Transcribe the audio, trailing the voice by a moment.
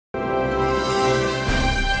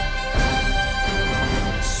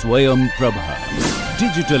Swayam Prabha.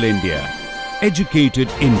 Digital India. Educated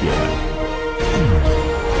India.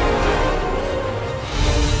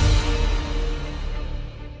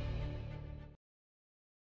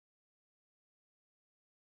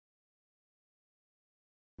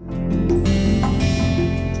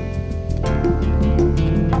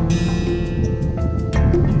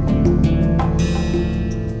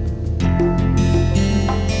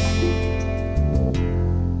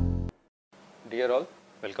 Dear all,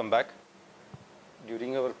 welcome back.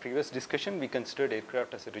 During our previous discussion, we considered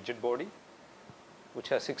aircraft as a rigid body which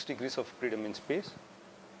has 6 degrees of freedom in space,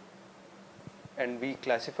 and we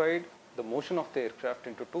classified the motion of the aircraft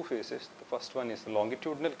into 2 phases. The first one is the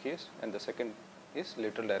longitudinal case and the second is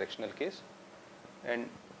lateral directional case. And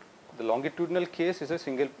the longitudinal case is a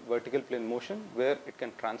single vertical plane motion where it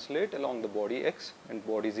can translate along the body X and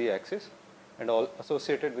body Z axis and all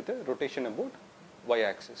associated with a rotation about Y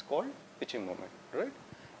axis called pitching moment, right?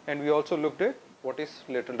 And we also looked at what is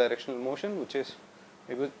lateral directional motion,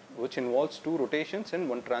 which involves 2 rotations and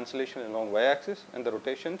 1 translation along Y axis, and the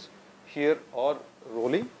rotations here are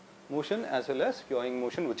rolling motion as well as yawing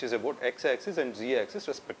motion, which is about X axis and Z axis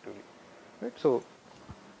respectively, right? So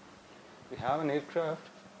we have an aircraft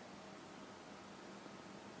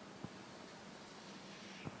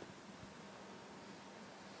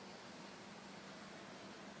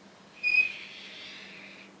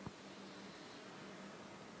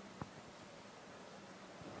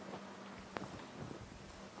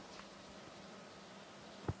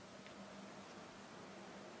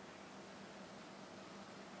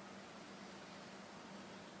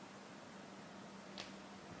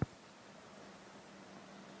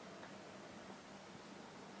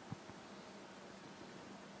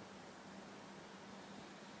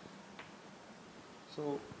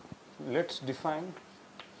So let's define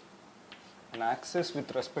an axis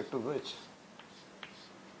with respect to which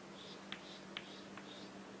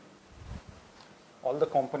all the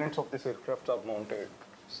components of this aircraft are mounted.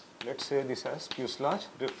 Let's say this has fuselage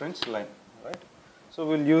reference line, right? So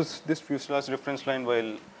we'll use this fuselage reference line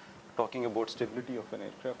while talking about stability of an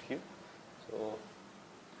aircraft here. So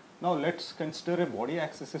now let's consider a body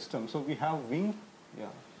axis system. So we have wing. Yeah,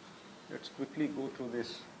 let's quickly go through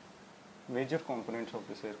this major components of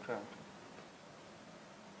this aircraft.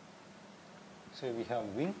 Say we have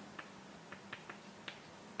wing,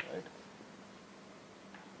 right,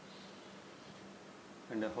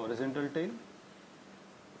 and a horizontal tail,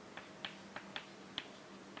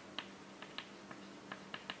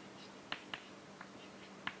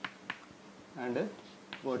 and a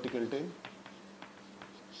vertical tail,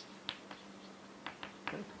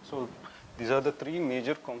 right? So these are the 3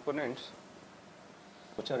 major components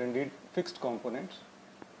which are indeed fixed components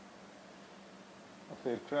of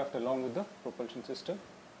aircraft along with the propulsion system,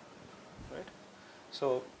 right?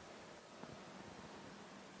 So,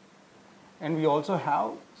 and we also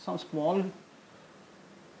have some small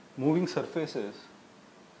moving surfaces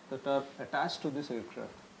that are attached to this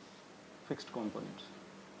aircraft, fixed components,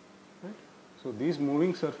 right? So these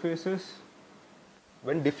moving surfaces,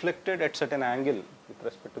 when deflected at certain angle with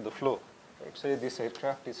respect to the flow, right? Say this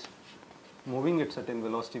aircraft is moving at certain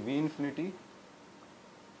velocity V infinity,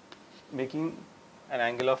 making an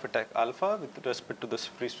angle of attack alpha with respect to this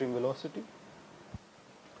free stream velocity,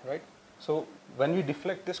 right? So when we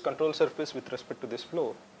deflect this control surface with respect to this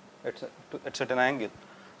flow at certain angle,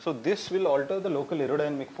 so this will alter the local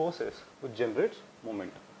aerodynamic forces which generates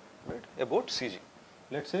moment, right, about CG.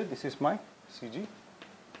 Let's say this is my CG.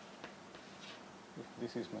 If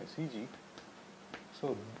this is my CG,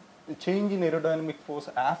 so the change in aerodynamic force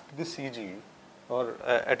after the CG or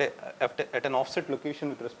at an offset location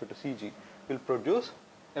with respect to CG will produce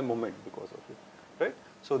a moment because of it, right?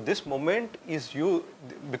 So this moment is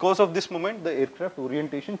because of this moment the aircraft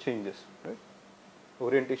orientation changes, right?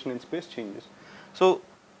 Orientation in space changes. So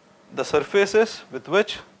the surfaces with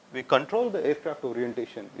which we control the aircraft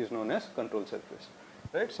orientation is known as control surface,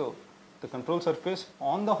 right? So the control surface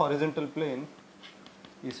on the horizontal plane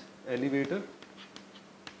is elevator,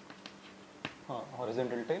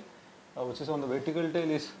 horizontal tail, which is on the vertical tail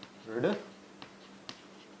is rudder,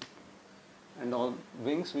 and on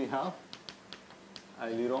wings we have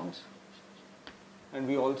ailerons, and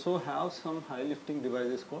we also have some high lifting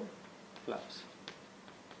devices called flaps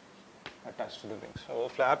attached to the wings. So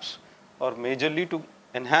flaps are majorly to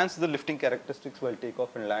enhance the lifting characteristics while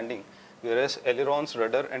takeoff and landing, whereas ailerons,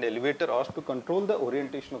 rudder and elevator are to control the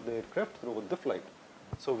orientation of the aircraft throughout the flight.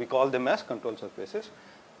 So we call them as control surfaces.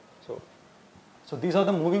 So these are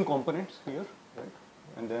the moving components here, right?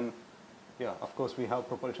 And then, yeah, of course we have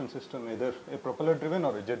propulsion system, either a propeller driven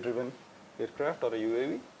or a jet driven aircraft or a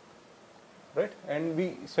UAV. right? And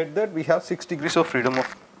we said that we have 6 degrees of freedom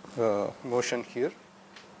of motion here.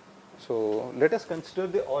 So let us consider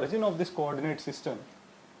the origin of this coordinate system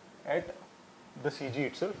at the CG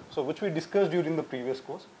itself, so which we discussed during the previous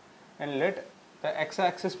course, and let the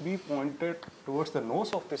x-axis be pointed towards the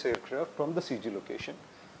nose of this aircraft from the CG location.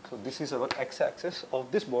 So this is our x-axis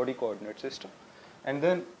of this body coordinate system, and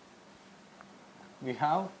then we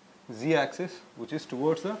have z-axis which is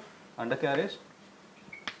towards the undercarriage,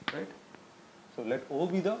 right? So let O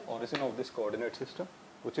be the origin of this coordinate system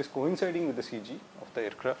which is coinciding with the CG of the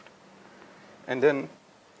aircraft, and then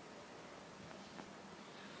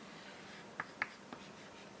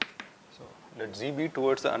so let Z be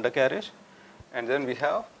towards the undercarriage, and then we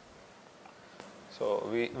have, so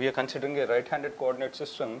we are considering a right-handed coordinate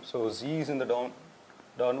system, so Z is in the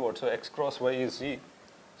downward, so x cross y is Z.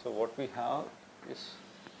 So what we have is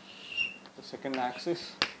the second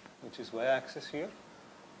axis which is y axis here,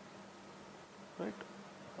 right,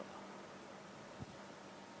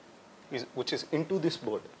 which is into this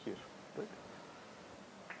board here, right.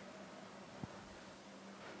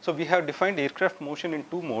 So we have defined aircraft motion in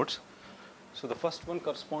 2 modes. So the first one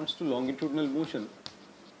corresponds to longitudinal motion.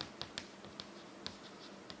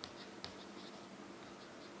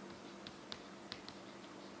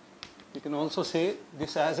 You can also say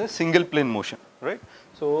this as a single plane motion, right.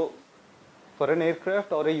 So for an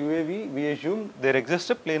aircraft or a UAV, we assume there exists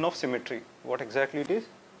a plane of symmetry. What exactly it is?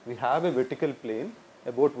 We have a vertical plane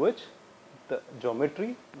about which the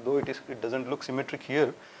geometry, though it doesn't look symmetric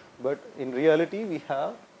here, but in reality we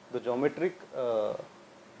have the geometric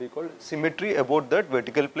we call symmetry about that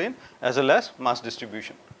vertical plane as well as mass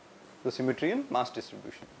distribution, the symmetry in mass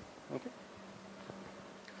distribution. Okay.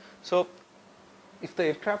 So if the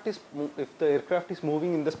aircraft is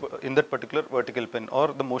moving in that particular vertical plane, or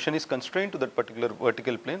the motion is constrained to that particular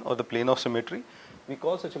vertical plane or the plane of symmetry, we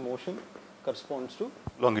call such a motion corresponds to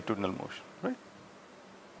longitudinal motion, right.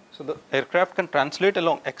 So the aircraft can translate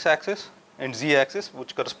along x-axis and z-axis,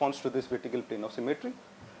 which corresponds to this vertical plane of symmetry,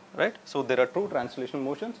 right. So there are 2 translational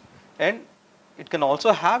motions, and it can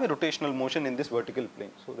also have a rotational motion in this vertical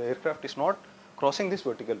plane. So the aircraft is not crossing this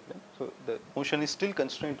vertical plane, so the motion is still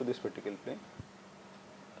constrained to this vertical plane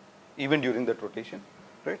even during that rotation,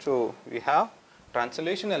 right. So we have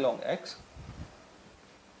translation along x.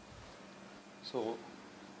 So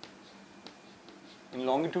in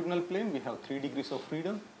longitudinal plane we have 3 degrees of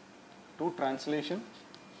freedom, 2 translation,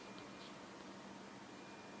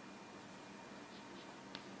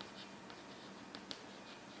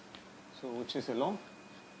 so which is along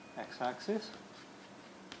x-axis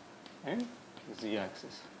and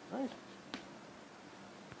z-axis, right,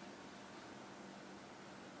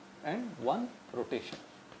 and 1 rotation.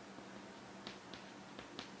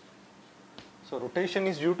 So rotation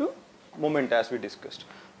is due to moment, as we discussed.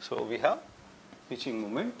 So we have pitching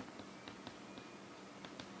moment,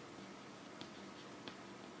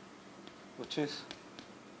 which is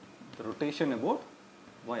the rotation about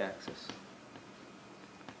y-axis,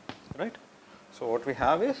 right. So what we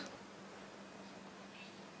have is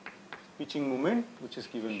pitching moment, which is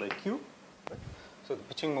given by q, right. So the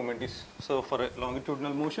pitching moment is, so for a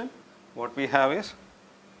longitudinal motion what we have is,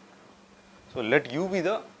 so let u be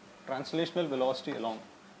the translational velocity along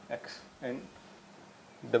x and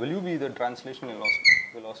w be the translational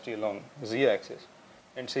velocity along z axis,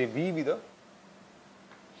 and say v be the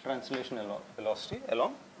translational velocity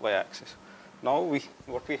along y axis. Now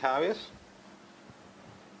what we have is,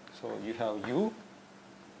 so you have u,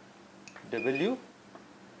 w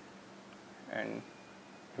and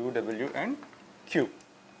uw and q,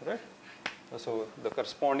 right. So the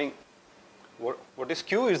corresponding, what is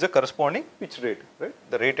q is the corresponding pitch rate, right,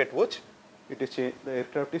 the rate at which it is the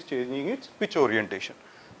aircraft is changing its pitch orientation.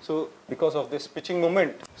 So because of this pitching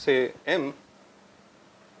moment, say m,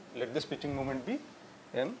 let this pitching moment be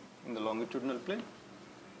m in the longitudinal plane,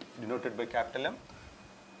 denoted by capital M,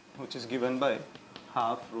 which is given by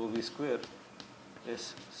half rho v square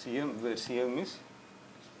s cm, where cm is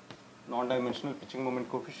non-dimensional pitching moment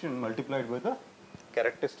coefficient multiplied by the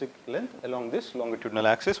characteristic length along this longitudinal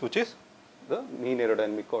axis, which is the mean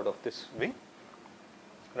aerodynamic chord of this wing,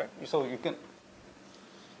 right. So you can,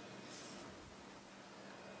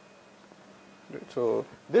 right. So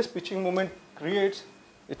this pitching moment creates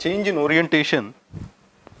a change in orientation,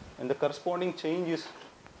 and the corresponding change is,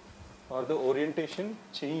 or the orientation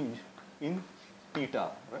change in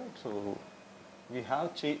theta, right. So we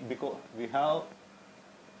have because we have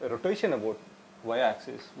a rotation about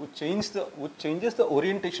y-axis which changes the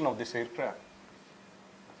orientation of this aircraft,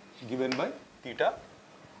 given by theta,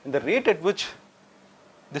 and the rate at which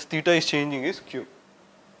this theta is changing is q,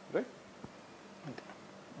 right.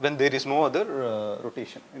 when there is no other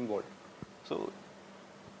rotation involved. So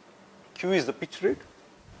Q is the pitch rate,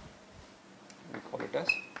 we call it as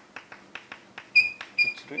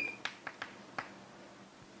pitch rate.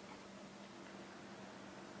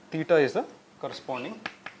 Theta is the corresponding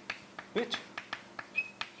pitch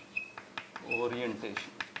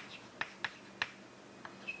orientation.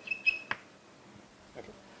 Okay.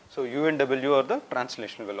 So U and W are the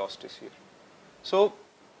translational velocities here. So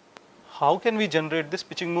how can we generate this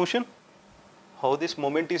pitching motion? How this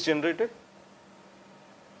moment is generated?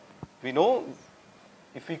 We know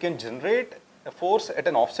if we can generate a force at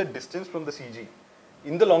an offset distance from the CG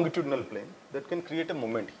in the longitudinal plane, that can create a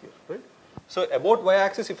moment here, right? So about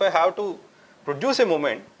y-axis, if I have to produce a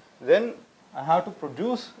moment, then I have to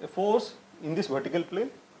produce a force in this vertical plane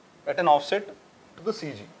at an offset to the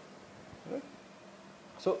CG, right?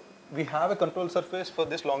 So we have a control surface for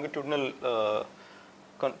this longitudinal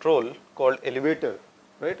control called elevator,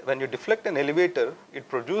 right? When you deflect an elevator, it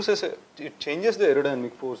changes the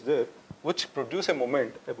aerodynamic force there, which produce a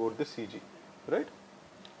moment about the CG, right?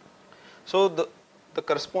 So the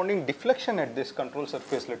corresponding deflection at this control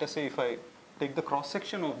surface, let us say if I take the cross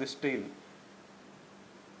section of this tail,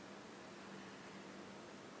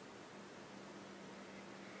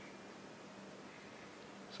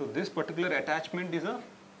 so this particular attachment is a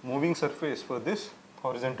moving surface for this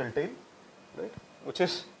horizontal tail, right, which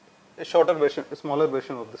is a shorter version, a smaller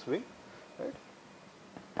version of this wing, right?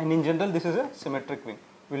 And in general, this is a symmetric wing.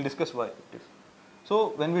 We will discuss why it is.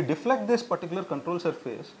 So when we deflect this particular control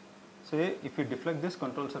surface, say if we deflect this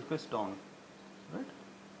control surface down, right?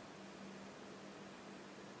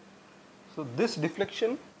 So this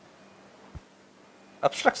deflection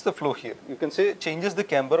obstructs the flow here. You can say changes the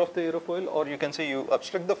camber of the aerofoil, or you can say you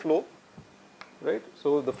obstruct the flow, right?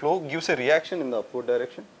 So the flow gives a reaction in the upward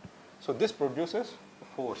direction. So this produces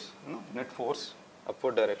force, net force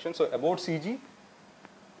upward direction. So about CG,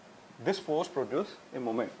 this force produces a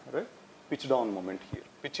moment, right? Pitch down moment here,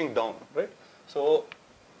 pitching down, right? So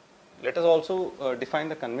let us also define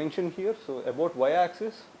the convention here. So about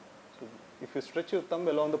y-axis, so if you stretch your thumb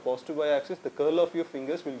along the positive y-axis, the curl of your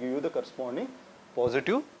fingers will give you the corresponding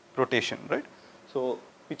positive rotation, right? So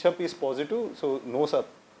pitch up is positive, so nose up.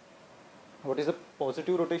 What is the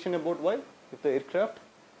positive rotation about y? If the aircraft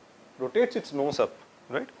rotates its nose up,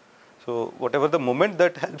 right? So whatever the moment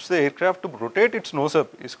that helps the aircraft to rotate its nose up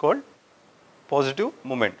is called positive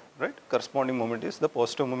moment, right? Corresponding moment is the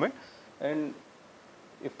positive moment. And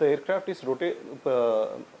if the aircraft is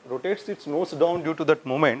rotates its nose down due to that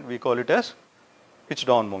moment, we call it as pitch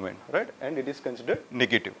down moment, right? And it is considered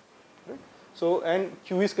negative, right? So and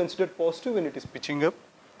Q is considered positive when it is pitching up,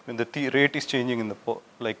 when the rate is changing in the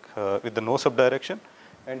with the nose up direction,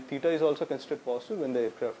 and theta is also considered positive when the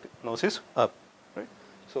aircraft nose is up, right?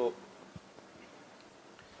 So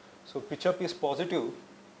pitch up is positive.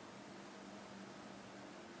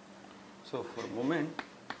 So for moment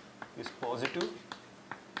is positive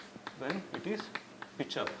when it is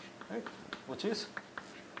pitch up, right, which is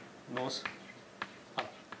nose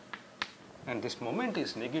up, and this moment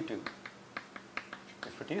is negative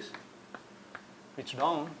if it is pitch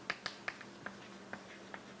down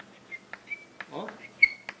or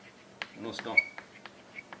nose down.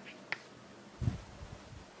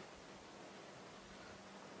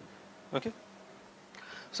 Okay.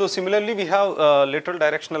 So similarly, we have lateral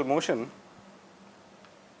directional motion.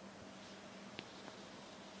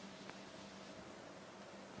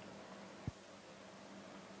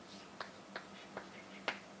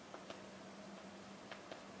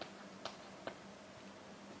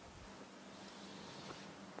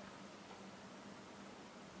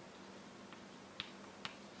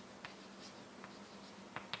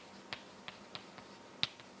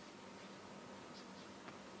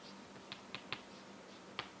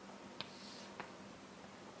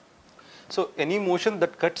 So any motion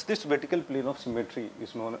that cuts this vertical plane of symmetry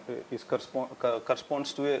is known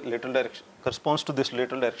corresponds to a lateral direction, corresponds to this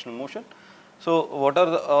lateral directional motion. So what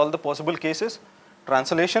are all the possible cases?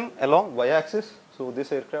 Translation along y-axis. So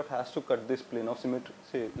this aircraft has to cut this plane of symmetry.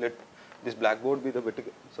 Say let this black board be the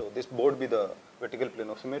vertical. So this board be the vertical plane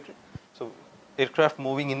of symmetry. So aircraft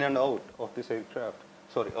moving in and out of this aircraft,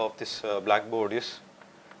 of this black board is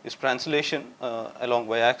translation along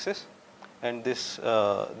y-axis. And this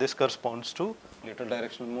corresponds to lateral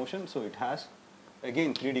directional motion. So it has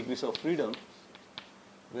again 3 degrees of freedom,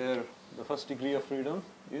 where the first degree of freedom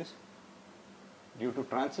is due to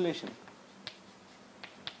translation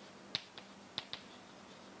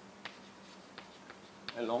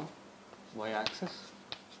along y-axis,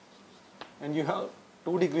 and you have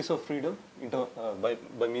 2 degrees of freedom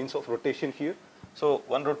by means of rotation here. So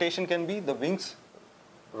one rotation can be the wings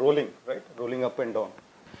rolling, right? Rolling up and down.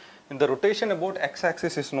 In the rotation about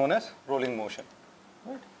x-axis is known as rolling motion,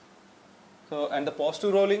 right? So, and the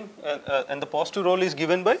positive rolling, and the positive roll is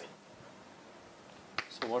given by,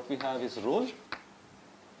 so what we have is roll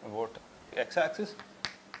about x-axis,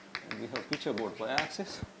 and we have pitch about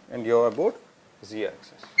y-axis, and you have about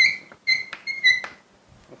z-axis.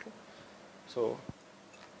 Okay. So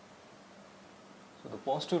the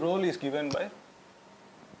positive roll is given by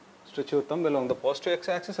stretch your thumb along the positive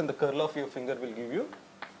x-axis, and the curl of your finger will give you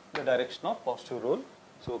the direction of positive roll.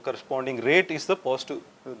 So corresponding rate is the positive,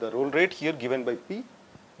 the roll rate here given by P,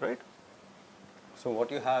 right? So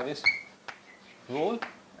what you have is roll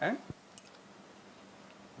and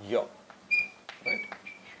yaw, right?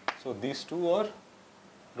 So these two are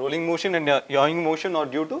rolling motion and yawing motion are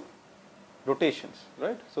due to rotations,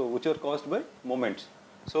 right? So which are caused by moments.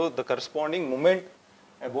 So the corresponding moment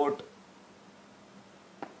about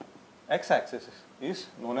x-axis is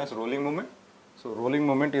known as rolling moment. So rolling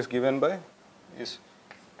moment is given by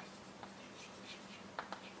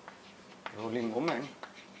rolling moment.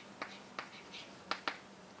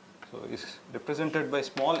 So is represented by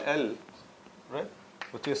small l, right,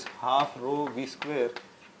 which is half rho v square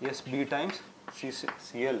SB times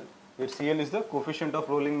CL, where CL is the coefficient of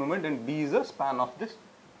rolling moment and B is the span of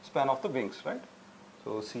the wings, right?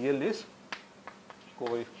 So CL is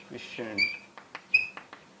coefficient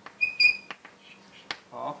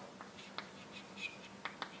of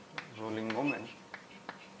rolling moment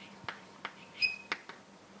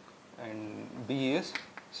and B is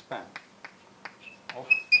span of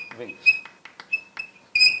wings.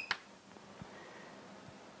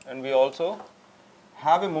 And we also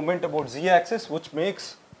have a moment about z-axis which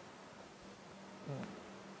makes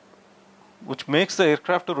the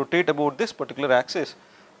aircraft to rotate about this particular axis.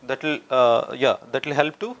 That will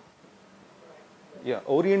help to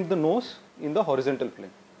orient the nose in the horizontal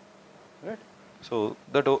plane, right? So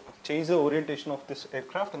that change the orientation of this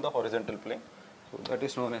aircraft in the horizontal plane. So that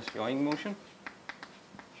is known as yawing motion.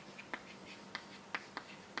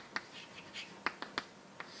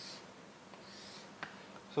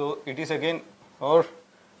 So it is again, or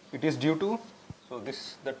it is due to, so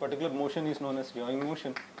that particular motion is known as yawing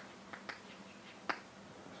motion.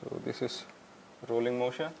 So this is rolling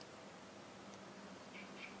motion,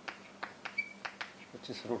 which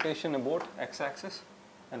is rotation about x-axis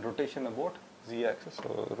and rotation about z-axis.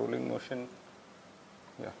 So rolling motion,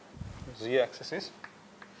 z-axis is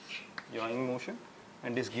yawing motion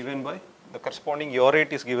and is given by, the corresponding yaw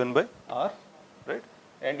rate is given by r, right?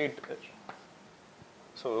 And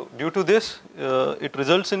so due to this, it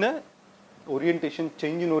results in a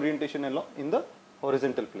change in orientation in the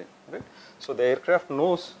horizontal plane, right? So the aircraft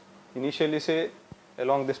nose initially say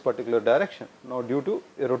along this particular direction. Now due to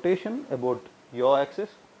a rotation about yaw axis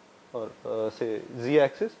or say z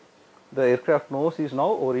axis, the aircraft nose is now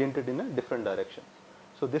oriented in a different direction.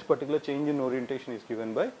 So this particular change in orientation is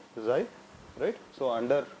given by xi, right? So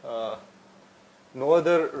under no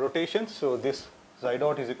other rotation, so this xi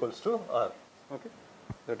dot is equals to r, okay?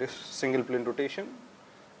 That is single plane rotation.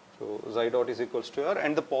 So xi dot is equals to r,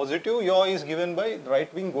 and the positive yaw is given by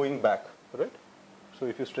right wing going back, right? So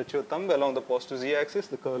if you stretch your thumb along the positive z axis,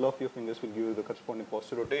 the curl of your fingers will give you the corresponding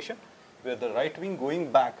positive rotation, where the right wing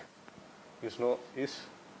going back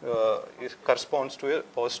corresponds to a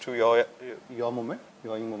positive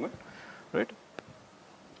yawing moment, right?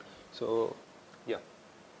 So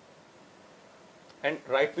and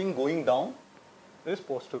right wing going down is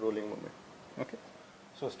positive rolling moment, okay?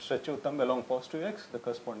 So stretch your thumb along positive x, the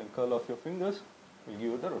corresponding curl of your fingers will give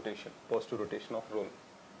you the rotation, positive rotation of roll.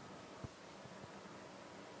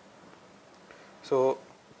 So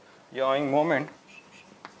yawing moment,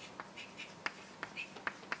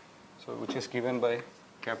 so which is given by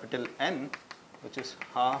capital N, which is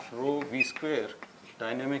half rho v square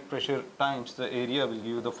dynamic pressure times the area will give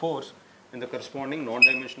you the force, and the corresponding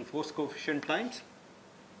non-dimensional force coefficient times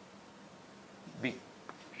B,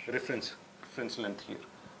 reference length here,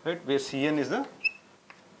 right, where Cn is the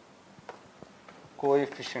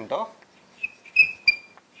coefficient of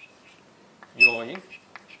yawing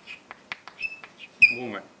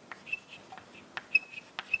movement.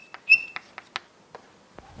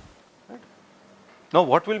 Right. Now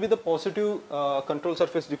what will be the positive control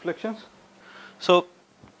surface deflections? So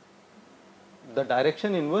the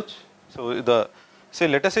direction in which, so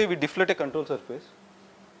let us say we deflect a control surface,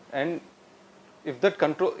 and if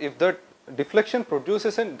that deflection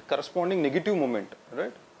produces a corresponding negative moment,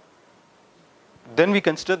 right, then we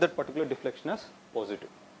consider that particular deflection as positive.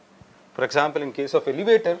 For example, in case of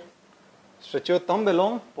elevator, stretch your thumb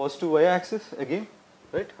along positive y-axis again,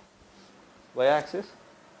 right, y-axis,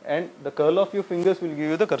 and the curl of your fingers will give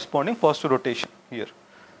you the corresponding positive rotation here.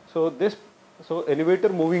 So elevator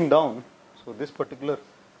moving down, so this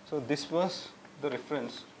was the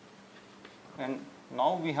reference, and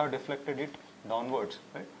now we have deflected it downwards,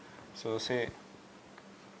 right? So say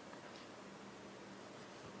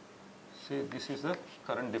this is the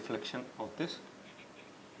current deflection of this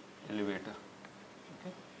elevator.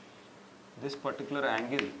 Okay. This particular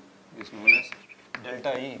angle is known as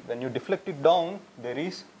delta E. When you deflect it down, there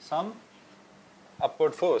is some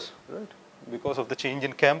upward force, right? Because of the change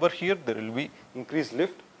in camber here, there will be increased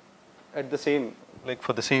lift at the same, like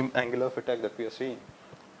for the same angle of attack that we are seeing,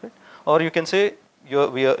 right? Or you can say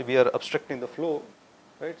we are obstructing the flow,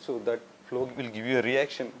 right? So that flow will give you a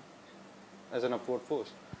reaction as an upward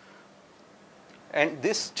force. And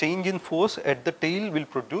this change in force at the tail will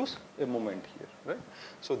produce a moment here, right?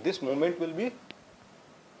 So this moment will be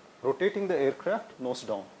rotating the aircraft nose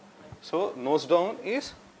down. So nose down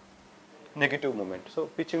is negative moment. So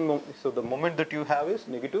pitching moment. So the moment that you have is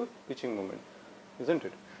negative pitching moment, isn't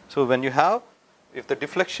it? So when you have, if the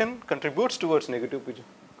deflection contributes towards negative pitching,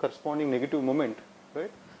 corresponding negative moment,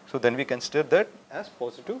 right? So then we consider that as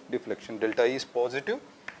positive deflection. Delta E is positive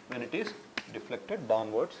when it is deflected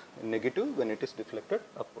downwards, and negative when it is deflected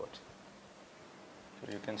upwards.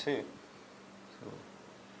 So you can say, so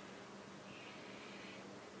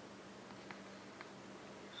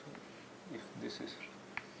if this is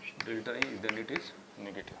delta E, then it is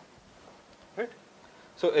negative, right?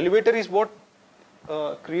 So elevator is what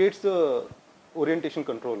creates the orientation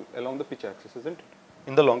control along the pitch axis, isn't it?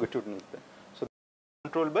 In the longitudinal plane. So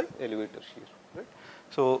controlled by elevators here, right?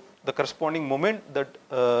 So the corresponding moment that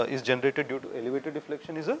is generated due to elevator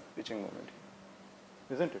deflection is a pitching moment,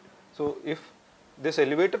 isn't it? So if this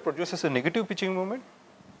elevator produces a negative pitching moment,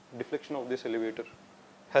 deflection of this elevator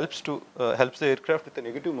helps the aircraft with a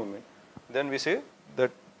negative moment, then we say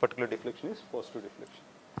that particular deflection is positive deflection.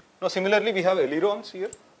 Now similarly, we have ailerons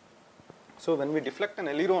here. So when we deflect an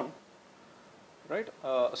aileron, right?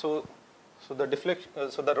 So the deflection,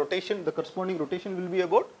 the rotation, the corresponding rotation will be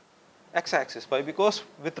about x-axis. Why? Because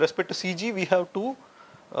with respect to CG, we have two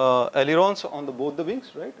ailerons on both the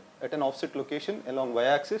wings, right? At an offset location along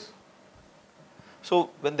y-axis. So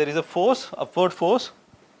when there is a force, upward force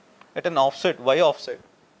at an offset, y-offset,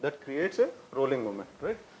 that creates a rolling moment,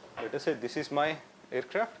 right? Let us say this is my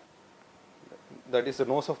aircraft, that is the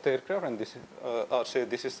nose of the aircraft, and this is, or say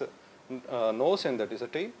this is the nose and that is the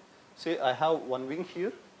tail. Say I have one wing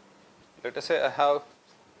here. Let us say I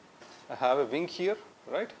have a wing here,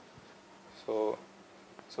 right? So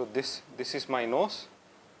this is my nose,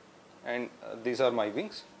 and these are my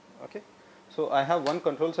wings. Okay. So I have one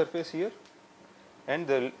control surface here, and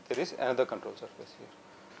there is another control surface here.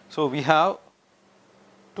 So we have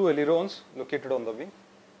two ailerons located on the wing,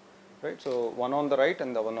 right? So one on the right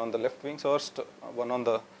and the one on the left wings, or one on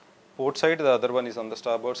the port side, the other one is on the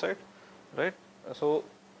starboard side, right? So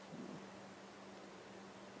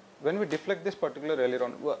when we deflect this particular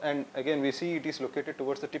aileron, and again we see it is located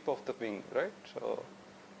towards the tip of the wing, right? So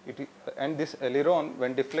and this aileron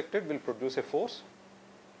when deflected will produce a force,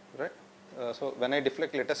 right? So when I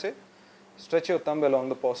deflect, let us say, stretch your thumb along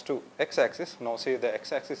the positive x-axis. Now say the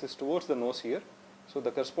x-axis is towards the nose here. So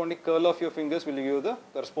the corresponding curl of your fingers will give you the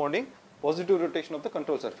corresponding positive rotation of the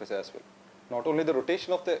control surface as well. Not only the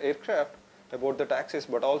rotation of the aircraft about that axis,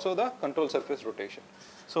 but also the control surface rotation.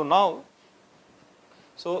 So now,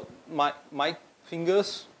 my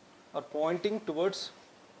fingers are pointing towards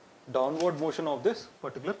downward motion of this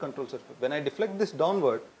particular control surface. When I deflect this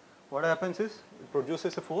downward, what happens is it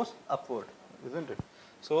produces a force upward, isn't it?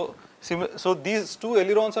 So these two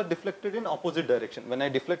ailerons are deflected in opposite direction. When I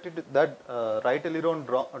deflected that right aileron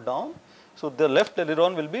down, so the left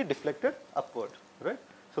aileron will be deflected upward, right?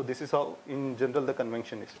 So this is how in general the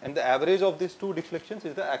convention is. And the average of these two deflections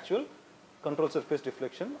is the actual control surface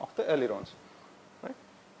deflection of the ailerons, right?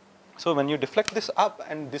 So when you deflect this up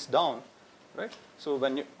and this down, right? So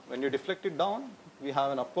when you deflect it down, we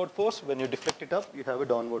have an upward force. When you deflect it up, you have a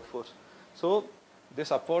downward force. So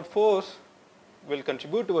this upward force will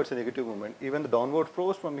contribute towards a negative moment. Even the downward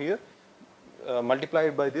force from here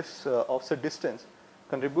multiplied by this offset distance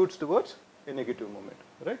contributes towards a negative moment,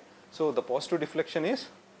 right? So the positive deflection is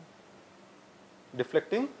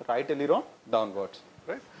deflecting right aileron downwards,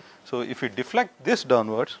 right? So if you deflect this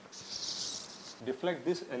downwards, deflect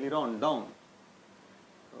this aileron down,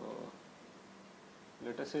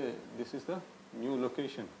 let us say this is the new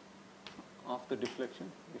location of the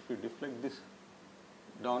deflection. If you deflect this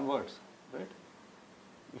downwards, right?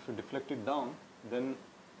 If you deflect it down, then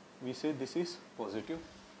we say this is positive.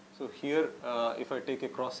 So here, if I take a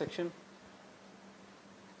cross section,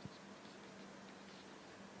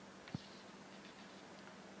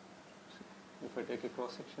 if I take a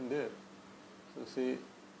cross section there, so say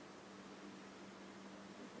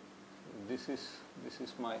this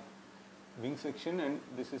is my wing section, and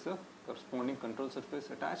this is a corresponding control surface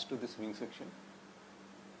attached to this wing section,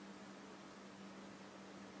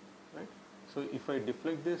 right? So if I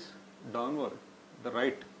deflect this downward, the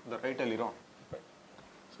right aileron, right?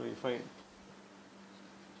 So if I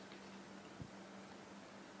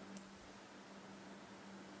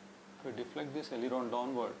deflect this aileron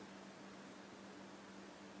downward,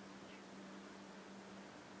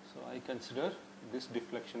 so I consider this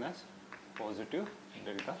deflection as positive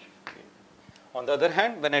delta A. On the other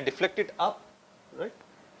hand, when I deflect it up, right?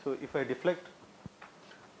 So if I deflect,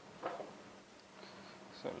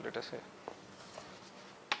 so let us say,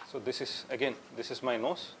 so this is my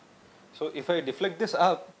nose. So if I deflect this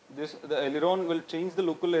up, the aileron will change the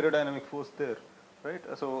local aerodynamic force there, right?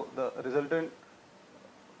 So the resultant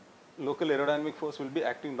local aerodynamic force will be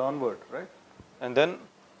acting downward, right? And then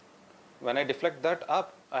when I deflect that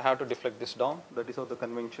up, I have to deflect this down. That is how the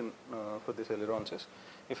convention for this ailerons is.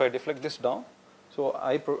 If I deflect this down, so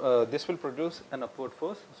this will produce an upward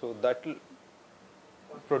force. So that will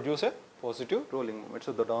produce a positive rolling moment.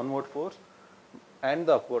 So the downward force and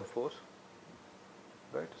the upward force,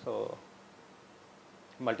 right? So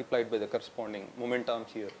multiplied by the corresponding moment arm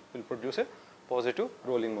here will produce a positive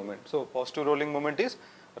rolling moment. So positive rolling moment is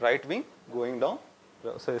right wing going down.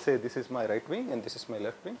 So I say this is my right wing and this is my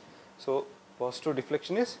left wing. So positive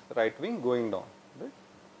deflection is right wing going down, right?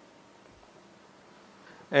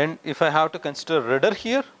 And if I have to consider rudder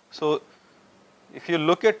here, so if you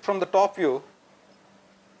look at from the top view,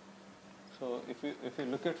 so if you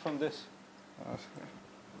look at from this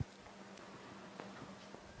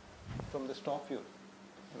top view,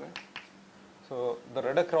 right? So the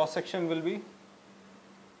rudder cross section will be,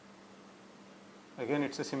 again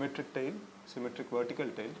it's a symmetric tail, symmetric vertical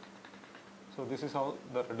tail. So this is how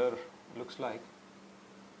the rudder looks like,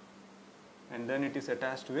 and then it is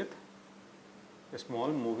attached with a small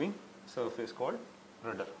moving surface called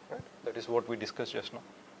rudder, right? That is what we discussed just now.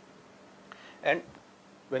 And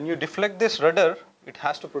when you deflect this rudder, it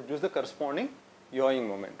has to produce the corresponding yawing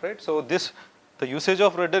moment, right? So the usage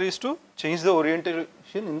of rudder is to change the orientation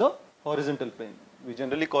in the horizontal plane. We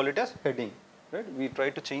generally call it as heading, right? We try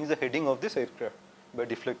to change the heading of this aircraft by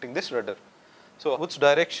deflecting this rudder. So which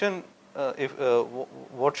direction,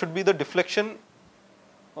 what should be the deflection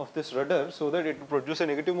of this rudder so that it will produce a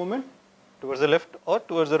negative moment towards the left or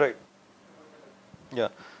towards the right? Yeah.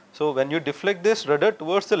 So when you deflect this rudder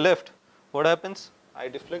towards the left, what happens? I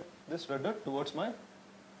deflect this rudder towards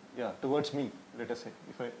towards me. Let us say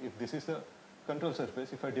if this is the control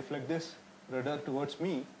surface, if I deflect this rudder towards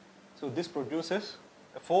me, so this produces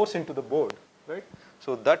a force into the board, right?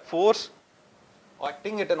 So that force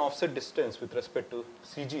acting at an offset distance with respect to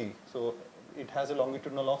CG, so it has a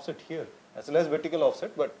longitudinal offset here as well as vertical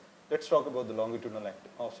offset, but let's talk about the longitudinal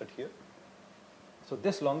offset here. So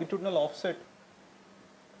this longitudinal offset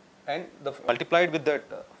and multiplied with that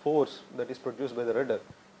force that is produced by the rudder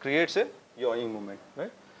creates a yawing moment,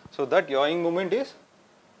 right? So that yawing moment is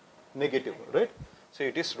negative, right? So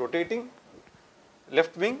it is rotating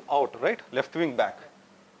left wing out, right? Left wing back.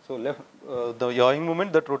 So the yawing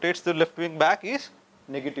moment that rotates the left wing back is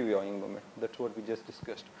negative yawing moment. That's what we just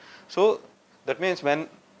discussed. So that means when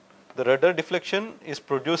the rudder deflection is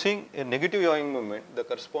producing a negative yawing moment, the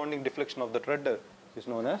corresponding deflection of that rudder is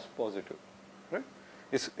known as positive, right?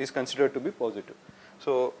 Is considered to be positive.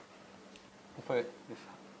 So if I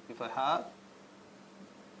have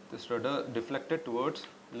this rudder deflected towards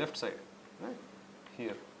left side, right,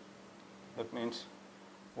 here, that means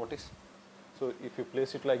what is, so if you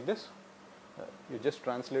place it like this, you just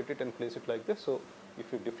translate it and place it like this. So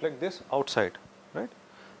if you deflect this outside, right,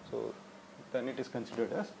 so then it is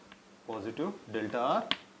considered as positive delta R.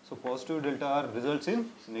 So positive delta R results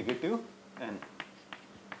in negative N,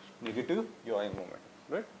 negative yawing moment,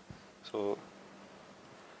 right? So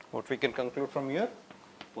what we can conclude from here,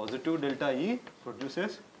 positive delta E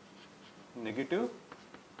produces negative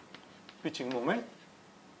pitching moment,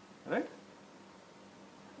 right?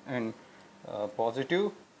 And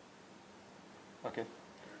positive, okay,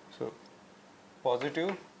 so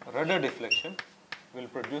positive rudder deflection will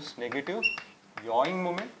produce negative yawing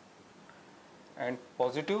moment, and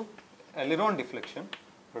positive aileron deflection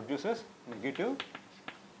produces negative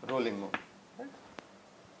rolling moment, right?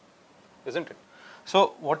 Isn't it?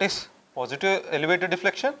 So what is positive elevator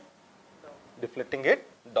deflection? Deflecting it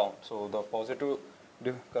down. So the positive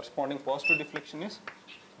corresponding positive deflection is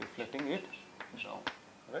deflecting it down,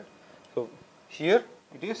 right? So here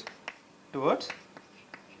it is towards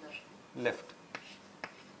left.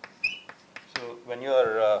 So when you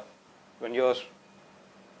are when you are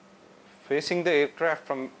facing the aircraft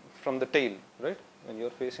from the tail, right? When you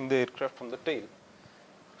are facing the aircraft from the tail,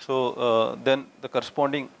 so then the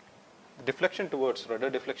corresponding deflection towards rudder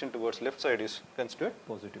deflection towards left side is considered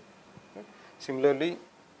positive. Right? Similarly,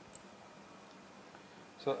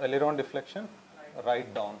 so aileron deflection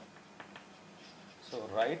right down. So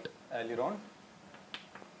right aileron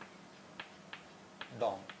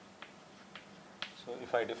down. So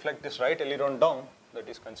if I deflect this right aileron down, that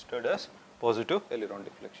is considered as positive aileron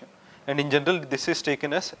deflection. And in general, this is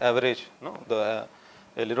taken as average. No, the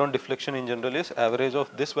aileron deflection in general is average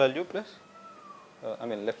of this value plus,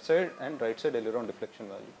 left side and right side aileron deflection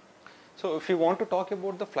value. So if you want to talk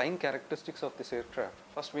about the flying characteristics of this aircraft,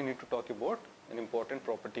 first we need to talk about an important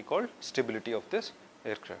property called stability of this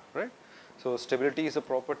aircraft, right? So stability is a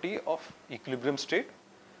property of equilibrium state,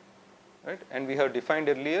 right? And we have defined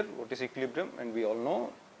earlier what is equilibrium, and we all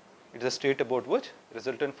know it is a state about which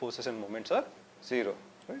resultant forces and moments are zero,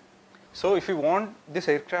 right? So if you want this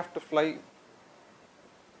aircraft to fly,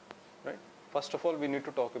 right, first of all we need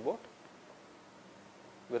to talk about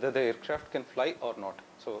whether the aircraft can fly or not.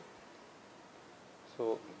 So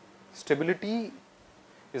stability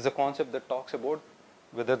is a concept that talks about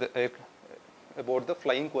whether about the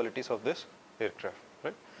flying qualities of this aircraft,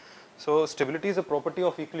 right? So stability is a property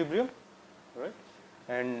of equilibrium, right?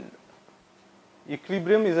 And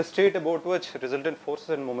equilibrium is a state about which resultant forces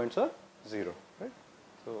and moments are zero, right?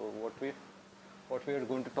 So what we are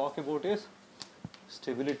going to talk about is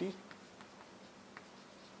stability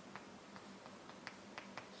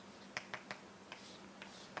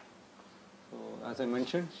as I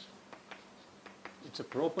mentioned, it's a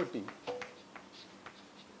property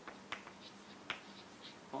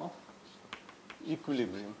of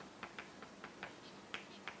equilibrium.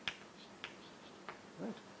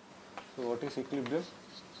 Right? So what is equilibrium?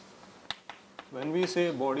 When we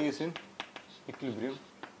say body is in equilibrium,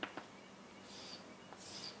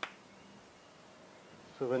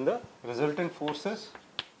 so when the resultant forces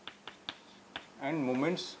and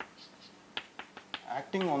moments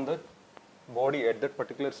acting on the body at that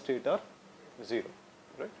particular state are zero,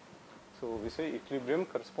 right? So we say equilibrium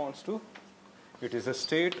corresponds to, it is a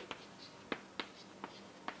state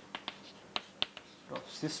of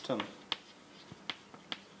system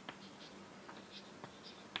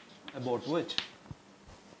about which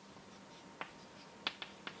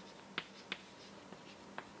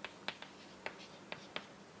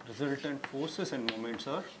resultant forces and moments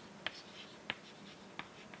are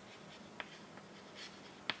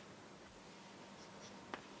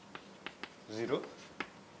zero,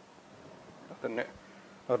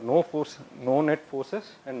 or no net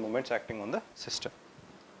forces and moments acting on the system,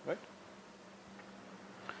 right?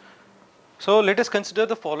 So let us consider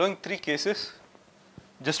the following three cases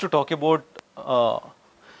just to talk about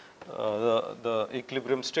the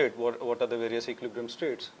equilibrium state. What are the various equilibrium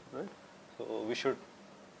states, right? So we should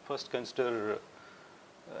first consider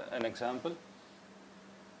an example.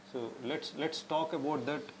 So let's talk about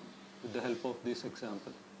that with the help of this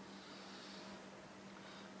example.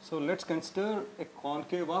 So let's consider a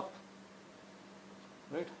concave up,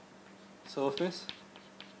 right, surface,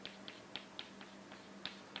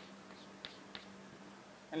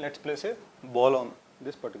 and let's place a ball on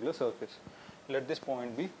this particular surface. Let this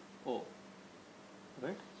point be O,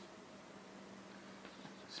 right?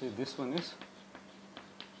 See, this one is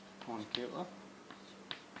concave up,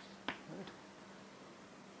 right?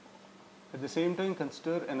 At the same time,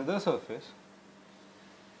 consider another surface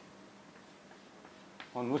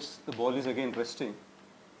on which the ball is again resting,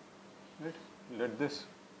 right? Let this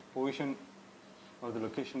position or the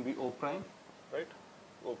location be O prime, right?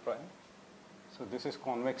 O prime. So this is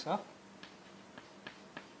convex up.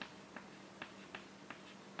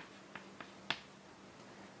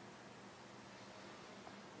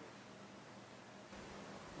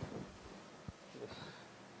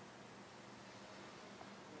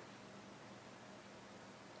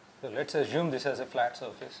 So let's assume this as a flat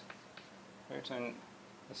surface, right? And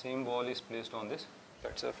the same ball is placed on this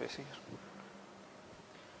flat surface here.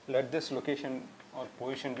 Let this location or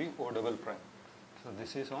position be O double prime. So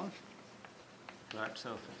this is on flat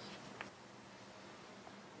surface.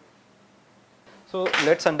 So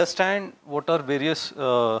let's understand what are various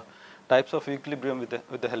types of equilibrium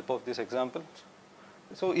with the help of this example.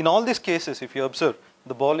 So in all these cases, if you observe,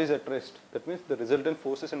 the ball is at rest. That means the resultant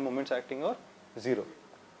forces and moments acting are zero,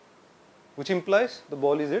 which implies the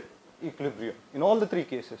ball is at equilibrium in all the three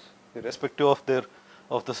cases, irrespective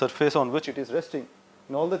of the surface on which it is resting.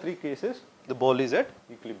 In all the three cases, the ball is at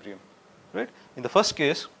equilibrium, right? In the first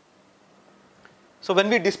case, so when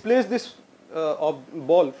we displace this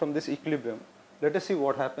ball from this equilibrium, let us see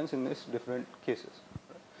what happens in these different cases.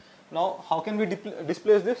 Now, how can we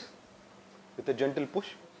displace this? With a gentle push,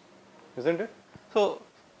 isn't it? So,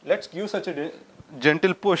 let us give such a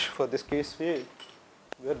gentle push for this case A,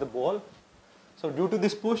 where the ball, so due to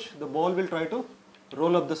this push, the ball will try to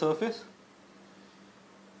roll up the surface,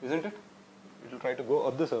 isn't it? It will try to go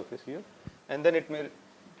up the surface here, and then it may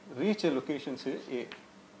reach a location, say A.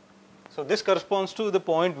 So, this corresponds to the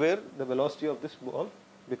point where the velocity of this ball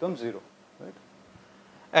becomes 0, right?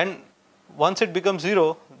 And once it becomes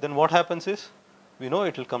 0, then what happens is, we know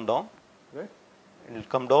it will come down, right? It will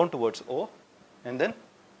come down towards O, and then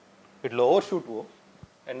it will overshoot O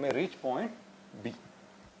and may reach point B.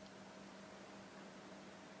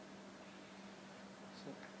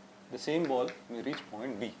 So, the same ball may reach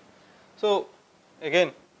point B. So,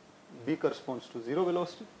 again B corresponds to 0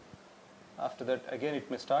 velocity. After that, again it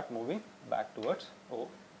may start moving back towards O,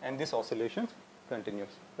 and this oscillation continues,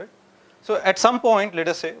 right? So, at some point, let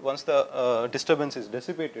us say once the disturbance is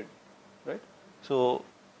dissipated, right? So,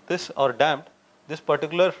 this or damped, this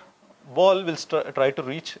particular ball will try to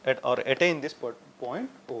reach at or attain this point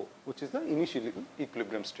O, which is the initial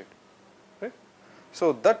equilibrium state, right?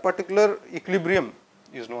 So, that particular equilibrium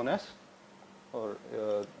is known as, or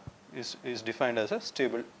is defined as a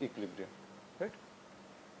stable equilibrium, right?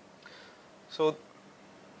 So,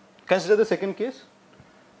 consider the second case.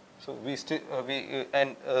 So,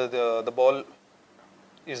 the ball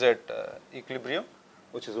is at equilibrium,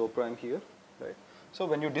 which is O prime here, right? So,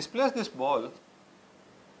 when you displace this ball,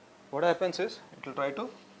 what happens is it will try to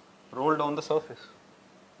roll down the surface.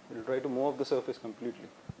 It will try to move the surface completely.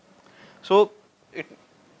 So,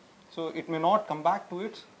 it may not come back to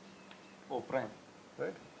its O prime,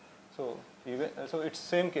 right? So, it's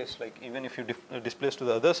same case, like even if you displace to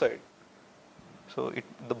the other side, so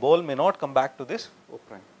the ball may not come back to this O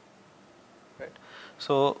prime. Right.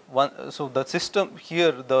 So, the system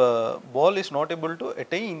here, the ball is not able to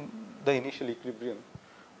attain the initial equilibrium,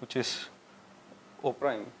 which is O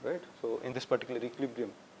prime, right. So, in this particular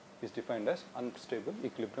equilibrium is defined as unstable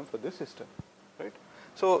equilibrium for this system, right.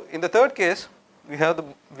 So, in the third case, we have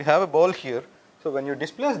a ball here. So, when you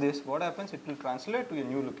displace this, what happens? It will translate to a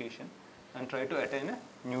new location and try to attain a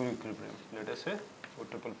new equilibrium. Let us say O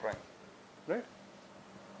triple prime, right.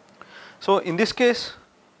 So, in this case,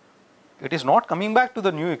 it is not coming back to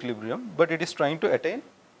the new equilibrium, but it is trying to attain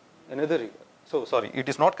another. So, sorry, it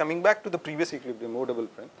is not coming back to the previous equilibrium O double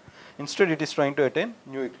prime. Instead, it is trying to attain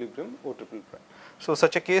new equilibrium O triple prime. So,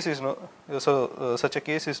 such a case is such a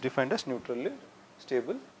case is defined as neutrally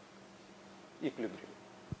stable equilibrium.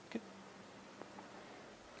 Okay.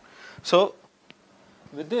 So,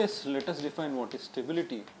 with this, let us define what is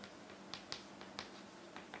stability.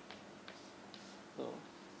 So,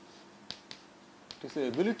 it is the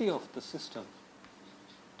ability of the system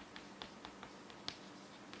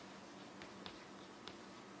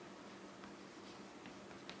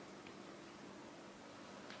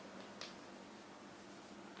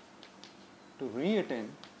to re-attain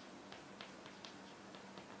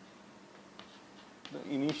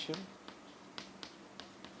the initial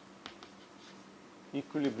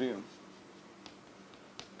equilibrium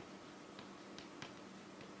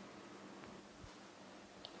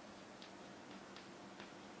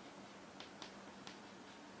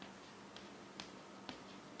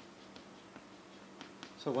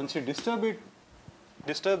So, once you disturb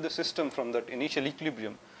the system from that initial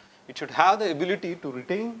equilibrium, it should have the ability to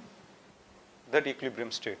retain that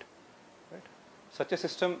equilibrium state, right. Such a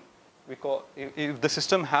system we call, if the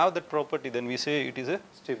system have that property, then we say it is a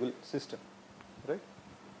stable system, right.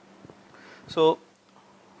 So,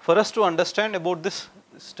 for us to understand about this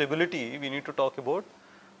stability, we need to talk about,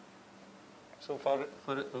 so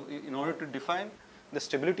in order to define the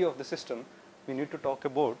stability of the system, we need to talk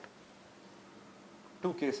about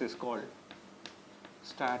two cases called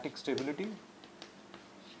static stability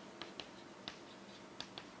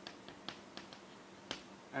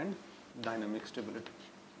and dynamic stability.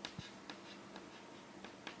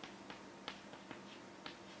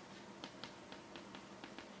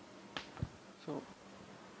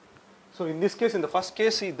 So in this case, in the first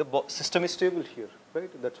case, see the system is stable here, right?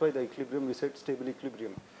 That's why the equilibrium we said stable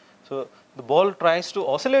equilibrium. So the ball tries to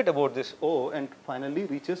oscillate about this O and finally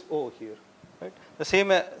reaches O here, right? The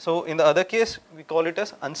same. So in the other case, we call it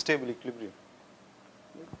as unstable equilibrium,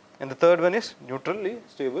 and the third one is neutrally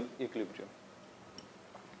stable equilibrium,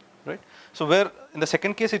 right? So where in the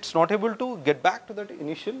second case, it's not able to get back to that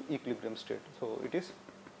initial equilibrium state. So it is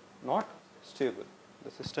not stable.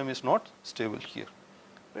 The system is not stable here,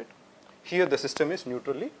 right? Here the system is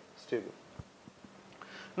neutrally stable.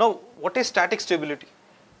 Now, what is static stability?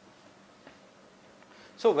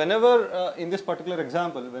 So whenever in this particular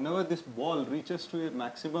example, whenever this ball reaches to a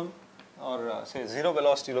maximum or say zero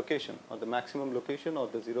velocity location or the maximum location or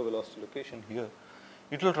the zero velocity location here,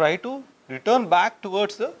 it will try to return back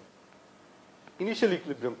towards the initial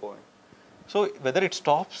equilibrium point. So whether it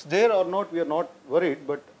stops there or not, we are not worried,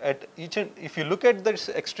 but at each and if you look at the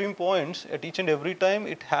extreme points, at each and every time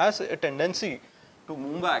it has a tendency to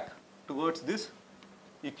move back towards this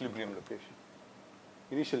equilibrium location,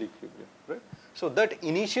 initial equilibrium, right? So that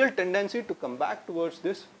initial tendency to come back towards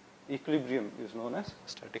this equilibrium is known as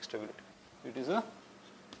static stability. It is a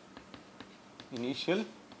initial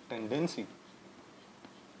tendency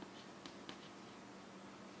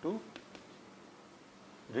to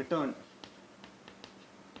return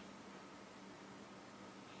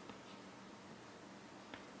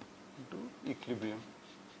to equilibrium.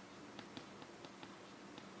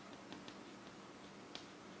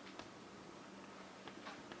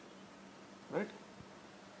 Right?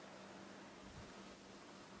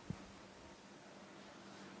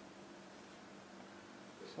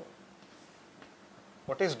 So,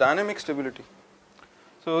 what is dynamic stability?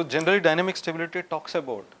 So, generally dynamic stability talks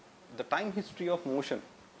about the time history of motion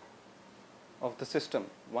of the system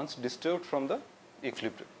once disturbed from the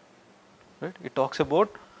equilibrium. Right? It talks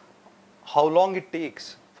about how long it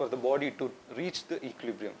takes for the body to reach the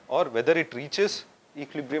equilibrium or whether it reaches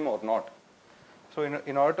equilibrium or not. So,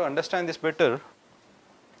 in order to understand this better,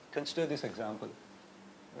 consider this example.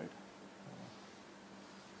 Right?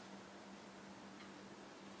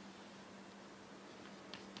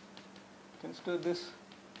 Consider this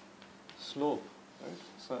slope, right?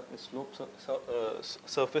 So a slope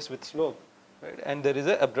surface with slope, right? And there is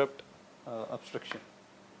an abrupt obstruction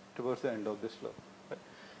towards the end of this slope. Right?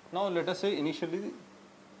 Now let us say initially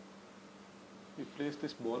we place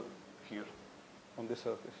this ball here on the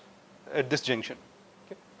surface at this junction.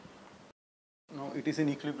 Okay. Now it is in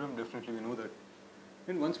equilibrium, definitely we know that.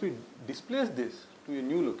 And once we displace this to a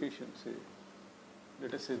new location, say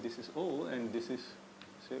let us say this is O and this is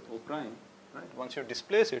say O prime. Right? Once you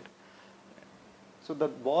displace it, so the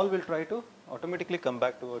ball will try to automatically come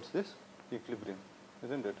back towards this equilibrium,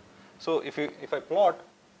 isn't it? So if I plot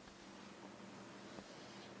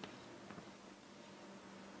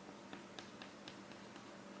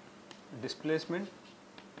displacement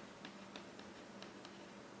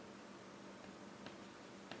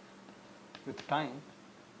with time,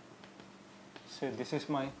 say this is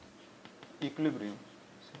my equilibrium.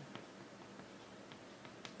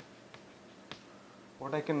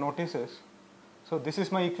 What I can notice is, so this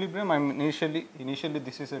is my equilibrium. I'm initially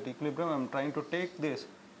this is at equilibrium. I'm trying to take this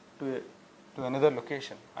to another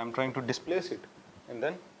location. I'm trying to displace it and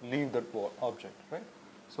then leave that object, right?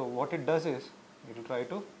 So what it does is it will try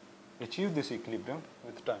to achieve this equilibrium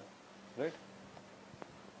with time, right?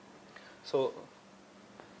 So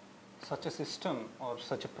such a system or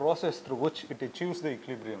such a process through which it achieves the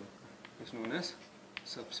equilibrium is known as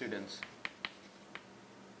subsidence.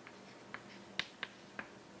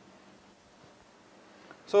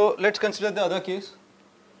 So let's consider the other case.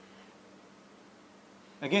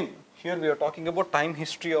 Again, here we are talking about time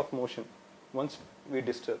history of motion once we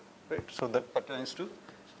disturb, right? So that pertains to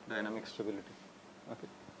dynamic stability. Okay,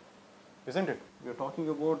 isn't it? We are talking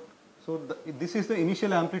about, so this is the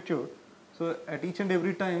initial amplitude. So at each and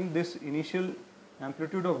every time, this initial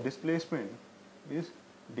amplitude of displacement is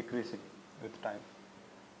decreasing with time,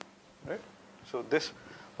 right? So this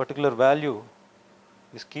particular value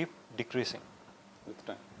is keep decreasing with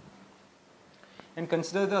time. And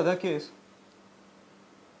consider the other case.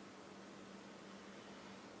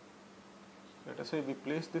 Let us say we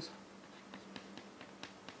place this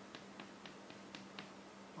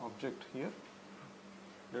object here.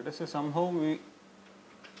 Let us say somehow we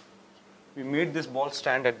made this ball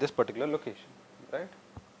stand at this particular location, right?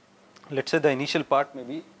 Let's say the initial part may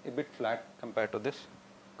be a bit flat compared to this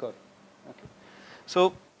curve. Okay.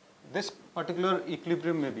 So this particular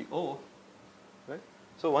equilibrium may be O. Right?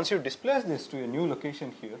 So once you displace this to a new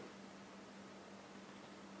location here,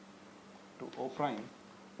 to O prime,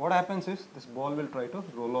 what happens is this ball will try to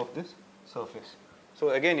roll off this surface. So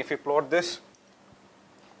again, if you plot this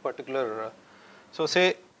particular, so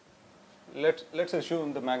say let's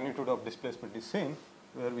assume the magnitude of displacement is same,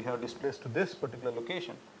 where we have displaced to this particular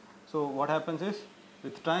location. So what happens is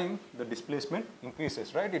with time the displacement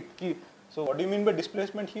increases, right? So what do you mean by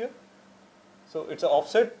displacement here? So it's an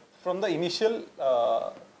offset from the initial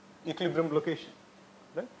equilibrium location,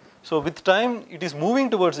 right? So with time it is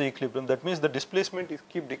moving towards the equilibrium. That means the displacement is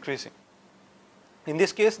keep decreasing. In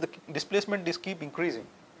this case, the displacement is keep increasing.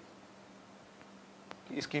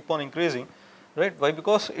 Is keep on increasing, right? Why?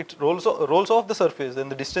 Because it rolls off the surface,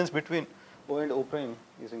 and the distance between O and O prime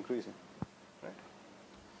is increasing, right?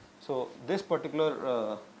 So this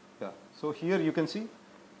particular, so here you can see,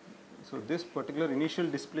 so this particular initial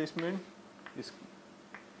displacement is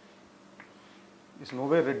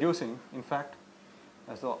nowhere reducing. In fact,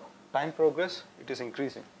 as the time progress, it is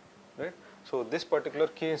increasing, right? So this particular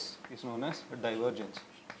case is known as a divergence.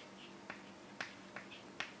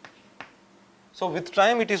 So with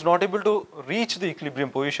time, it is not able to reach the equilibrium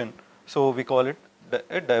position, so we call it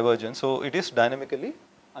a divergence. So it is dynamically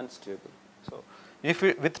unstable. So if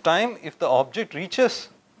with time, if the object reaches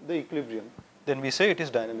the equilibrium, then we say it is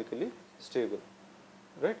dynamically stable,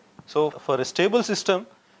 right? So for a stable system,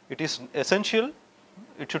 it is essential,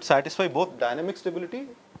 it should satisfy both dynamic stability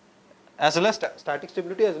as well as static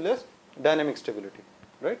stability as well as dynamic stability,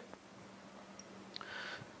 right?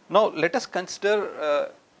 Now let us consider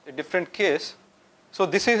a different case. So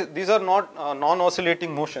these are not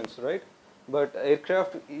non-oscillating motions, right? But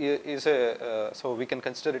aircraft is so we can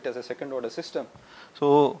consider it as a second order system.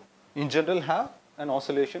 So in general have an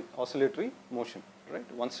oscillatory motion, right?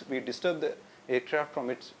 Once we disturb the aircraft from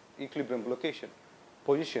its equilibrium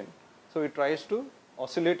position, so it tries to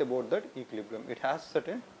oscillate about that equilibrium. It has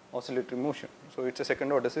certain oscillatory motion. So it's a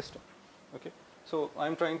second order system, okay? So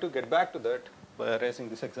I'm trying to get back to that by raising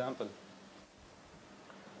this example.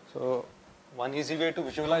 So one easy way to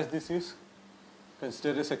visualize this is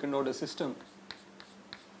consider a second order system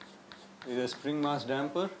with a spring mass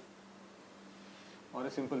damper or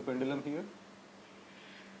a simple pendulum here,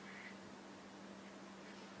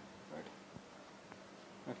 right?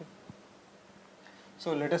 Okay.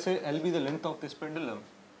 So let us say L be the length of this pendulum,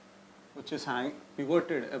 which is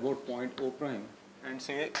pivoted about point O prime, and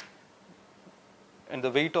say, and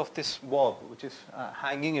the weight of this bob, which is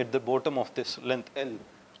hanging at the bottom of this length L,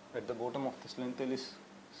 at the bottom of this length L is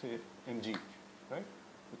say mg, right?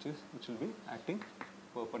 Which will be acting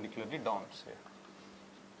perpendicularly down, say.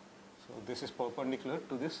 So this is perpendicular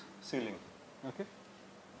to this ceiling, okay?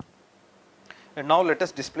 And now let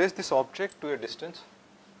us displace this object to a distance.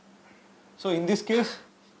 So in this case,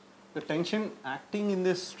 the tension acting in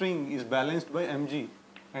this string is balanced by mg,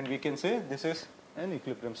 and we can say this is an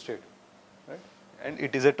equilibrium state, right? And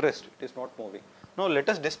it is at rest, it is not moving. Now let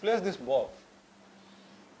us displace this bob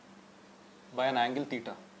by an angle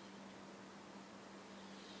theta.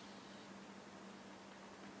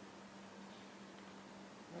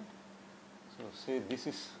 Right? So say this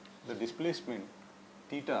is the displacement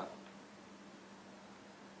theta,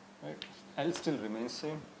 right? L still remains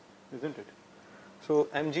same, isn't it? So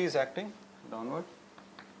mg is acting downward,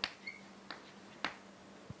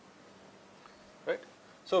 right?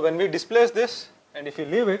 So when we displace this, and if you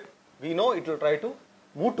leave it, we know it will try to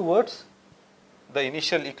move towards the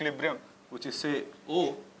initial equilibrium, which is say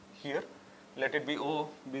O here. Let it be O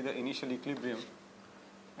be the initial equilibrium,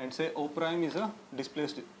 and say O prime is a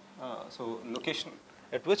displaced so location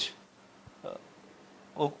at which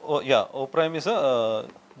O prime is a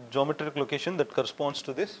geometric location that corresponds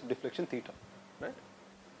to this deflection theta, right?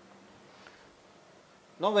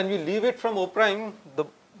 Now when we leave it from O prime, the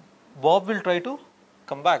bob will try to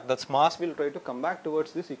come back, that's mass will try to come back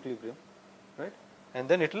towards this equilibrium, right? And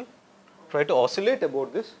then it will try to oscillate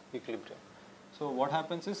about this equilibrium. So what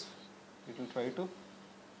happens is, it will try to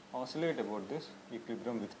oscillate about this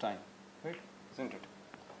equilibrium with time, right? Isn't it?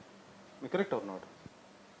 Am I correct or not?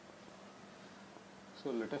 So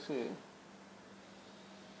let us say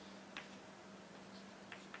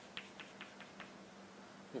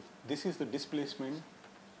if this is the displacement,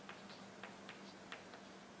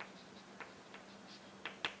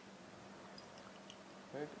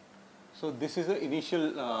 right? So this is the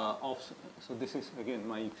initial so this is again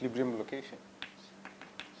my equilibrium location.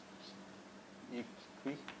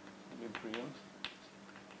 Equilibrium,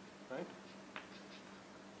 right?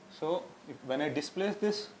 So when I displace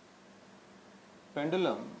this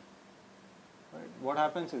pendulum, right, what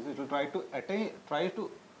happens is it will try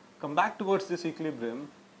to come back towards this equilibrium,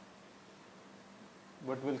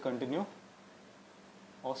 but will continue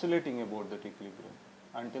oscillating about that equilibrium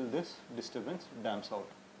until this disturbance damps out,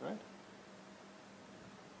 right?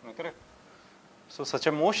 Am I correct? So such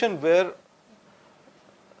a motion where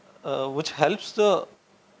which helps the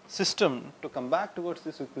system to come back towards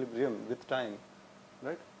this equilibrium with time,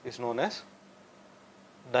 right, is known as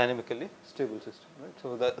dynamically stable system, right?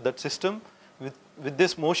 So that system with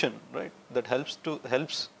this motion, right, that helps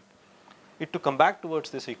it to come back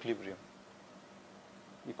towards this equilibrium.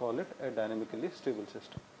 We call it a dynamically stable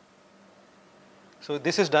system. So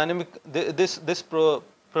this is dynamic.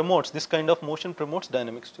 Promotes this kind of motion promotes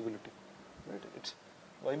dynamic stability, right? It's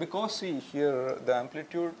why, because see here the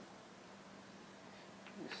amplitude.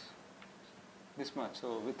 this much.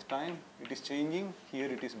 So with time it is changing, here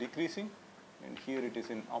it is decreasing, and here it is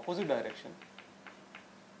in opposite direction,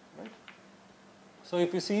 right. So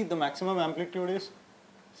if you see, the maximum amplitude is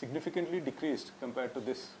significantly decreased compared to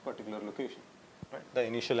this particular location, right, the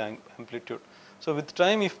initial amplitude. So with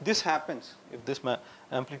time, if this happens, if this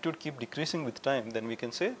amplitude keep decreasing with time, then we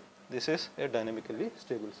can say this is a dynamically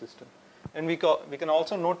stable system. And we can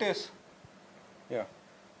also notice, yeah.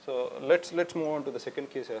 So let's move on to the second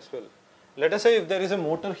case as well. Let us say if there is a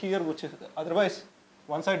motor here, which is otherwise,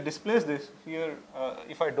 once I displace this here,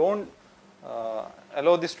 if I don't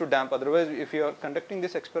allow this to damp, otherwise if you are conducting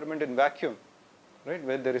this experiment in vacuum, right,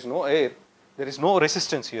 where there is no air, there is no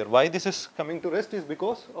resistance here. Why this is coming to rest is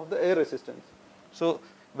because of the air resistance. So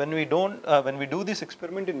when we do this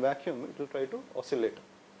experiment in vacuum, it will try to oscillate.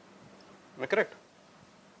 Am I correct?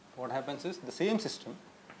 What happens is, the same system,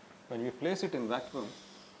 when we place it in vacuum,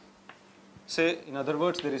 say, in other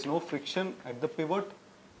words, there is no friction at the pivot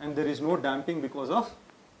and there is no damping because of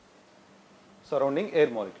surrounding air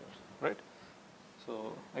molecules, right.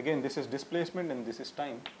 So again, this is displacement and this is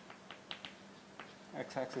time.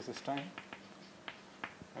 X-axis is time,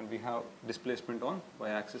 and we have displacement on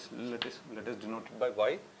y-axis. Let us denote it by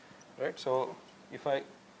y, right. So if I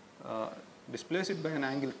displace it by an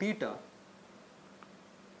angle theta,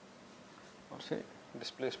 or say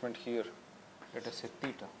displacement here, let us say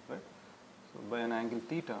theta, right. So by an angle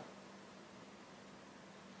theta,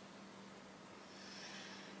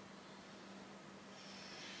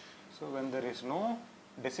 so when there is no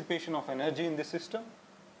dissipation of energy in this system,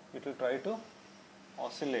 it will try to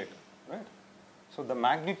oscillate, right. So the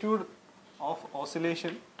magnitude of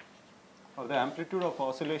oscillation or the amplitude of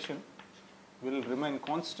oscillation will remain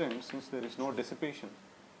constant since there is no dissipation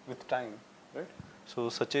with time, right. So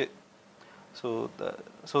so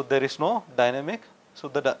there is no dynamic. So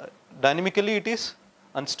dynamically it is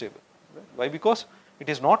unstable, right? Why? Because it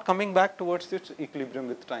is not coming back towards its equilibrium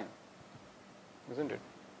with time, isn't it?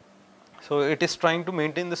 So it is trying to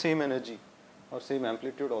maintain the same energy or same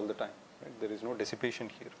amplitude all the time, right? There is no dissipation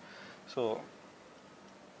here. So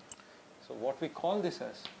what we call this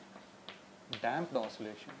as damped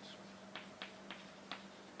oscillations.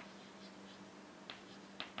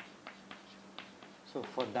 So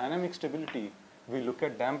for dynamic stability, we look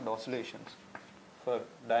at damped oscillations. For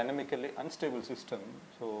dynamically unstable system,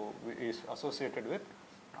 so is associated with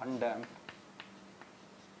undamped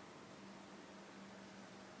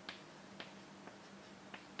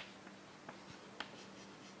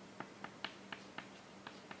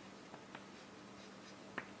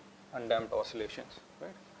oscillations,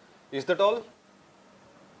 right. Is that all?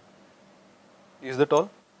 Is that all?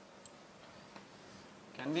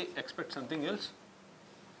 Can we expect something else?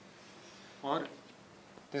 Or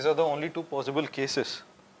these are the only two possible cases?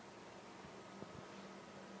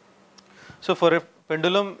 So for a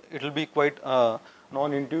pendulum, it will be quite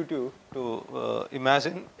non-intuitive to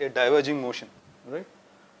imagine a diverging motion, right.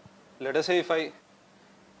 Let us say if I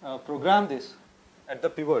program this at the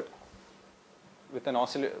pivot with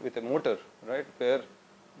with a motor, right, where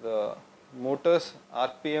the motor's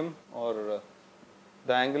RPM or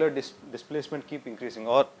the angular displacement keep increasing,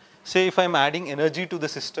 or say if I am adding energy to the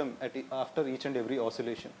system after each and every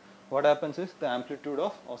oscillation, what happens is the amplitude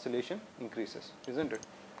of oscillation increases, isn't it?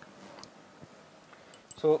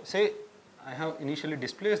 So say I have initially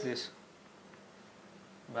displaced this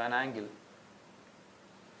by an angle.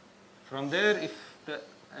 From there, if the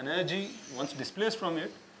energy once displaced from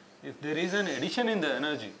it, if there is an addition in the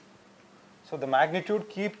energy, so the magnitude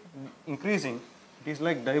keep increasing, it is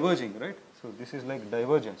like diverging, right? So this is like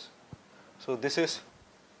divergence. So this is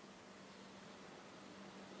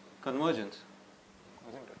convergence,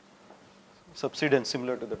 isn't it? Subsidence,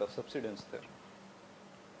 similar to that of subsidence there.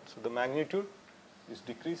 So the magnitude is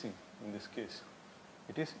decreasing in this case.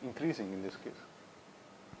 It is increasing in this case.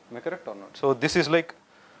 Am I correct or not? So this is like,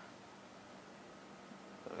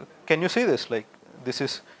 can you see this? Like this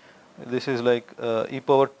is like e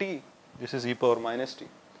power t, this is e power minus t,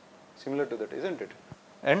 similar to that, isn't it?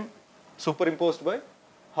 And superimposed by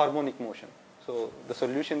harmonic motion. So the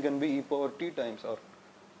solution can be e power t times or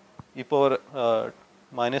e power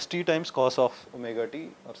minus t times cos of omega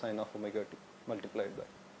t or sin of omega t multiplied by.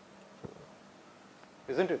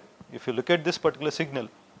 Isn't it? If you look at this particular signal,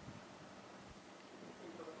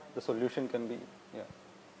 the solution can be, yeah,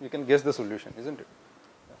 you can guess the solution, isn't it?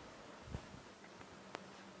 Yeah.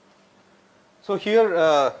 So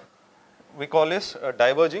here we call this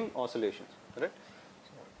diverging oscillations, right?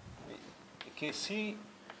 So case C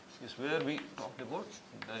is where we talked about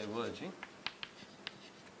diverging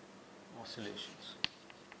oscillations.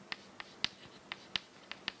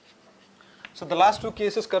 So the last two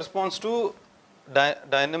cases corresponds to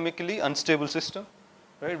dynamically unstable system,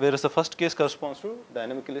 right? Whereas the first case corresponds to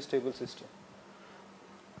dynamically stable system.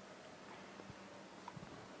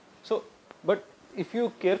 So, but if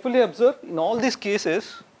you carefully observe, in all these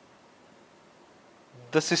cases,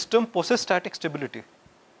 the system possesses static stability,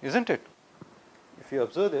 isn't it? If you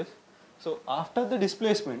observe this, so after the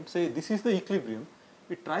displacement, say this is the equilibrium,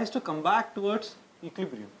 it tries to come back towards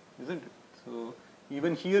equilibrium, isn't it? So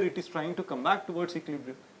even here it is trying to come back towards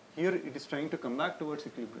equilibrium. Here it is trying to come back towards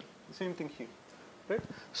equilibrium. The same thing here, right?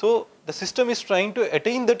 So the system is trying to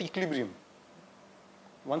attain that equilibrium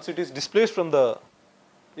once it is displaced from the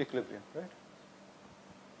equilibrium, right?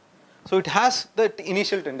 So it has that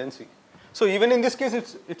initial tendency. So even in this case,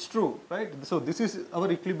 it's true, right? So this is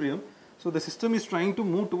our equilibrium. So the system is trying to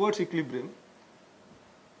move towards equilibrium,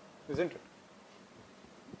 isn't it?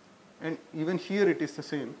 And even here it is the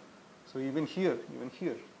same. So even here, even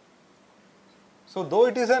here. So though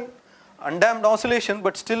it is an undamped oscillation,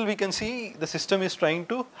 but still we can see the system is trying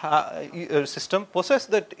to system possess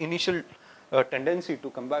that initial tendency to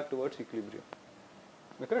come back towards equilibrium.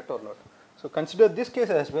 Am I correct or not? So consider this case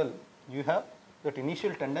as well. You have that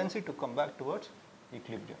initial tendency to come back towards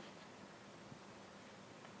equilibrium.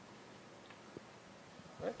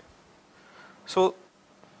 Right? So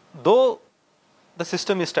though the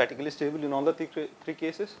system is statically stable in all the three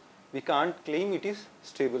cases, we can't claim it is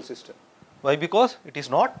stable system. Why? Because it is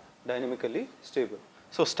not dynamically stable.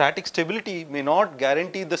 So static stability may not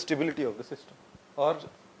guarantee the stability of the system, or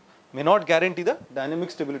may not guarantee the dynamic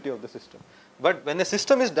stability of the system. But when a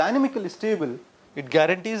system is dynamically stable, it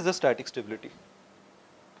guarantees the static stability.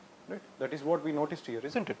 Right? That is what we noticed here,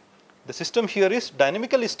 isn't it? The system here is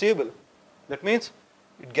dynamically stable. That means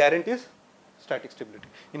it guarantees static stability.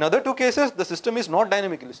 In other two cases, the system is not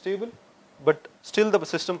dynamically stable, but still the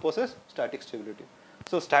system possesses static stability.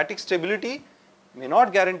 So static stability may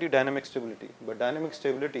not guarantee dynamic stability, but dynamic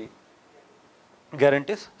stability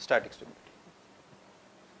guarantees static stability.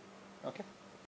 Okay.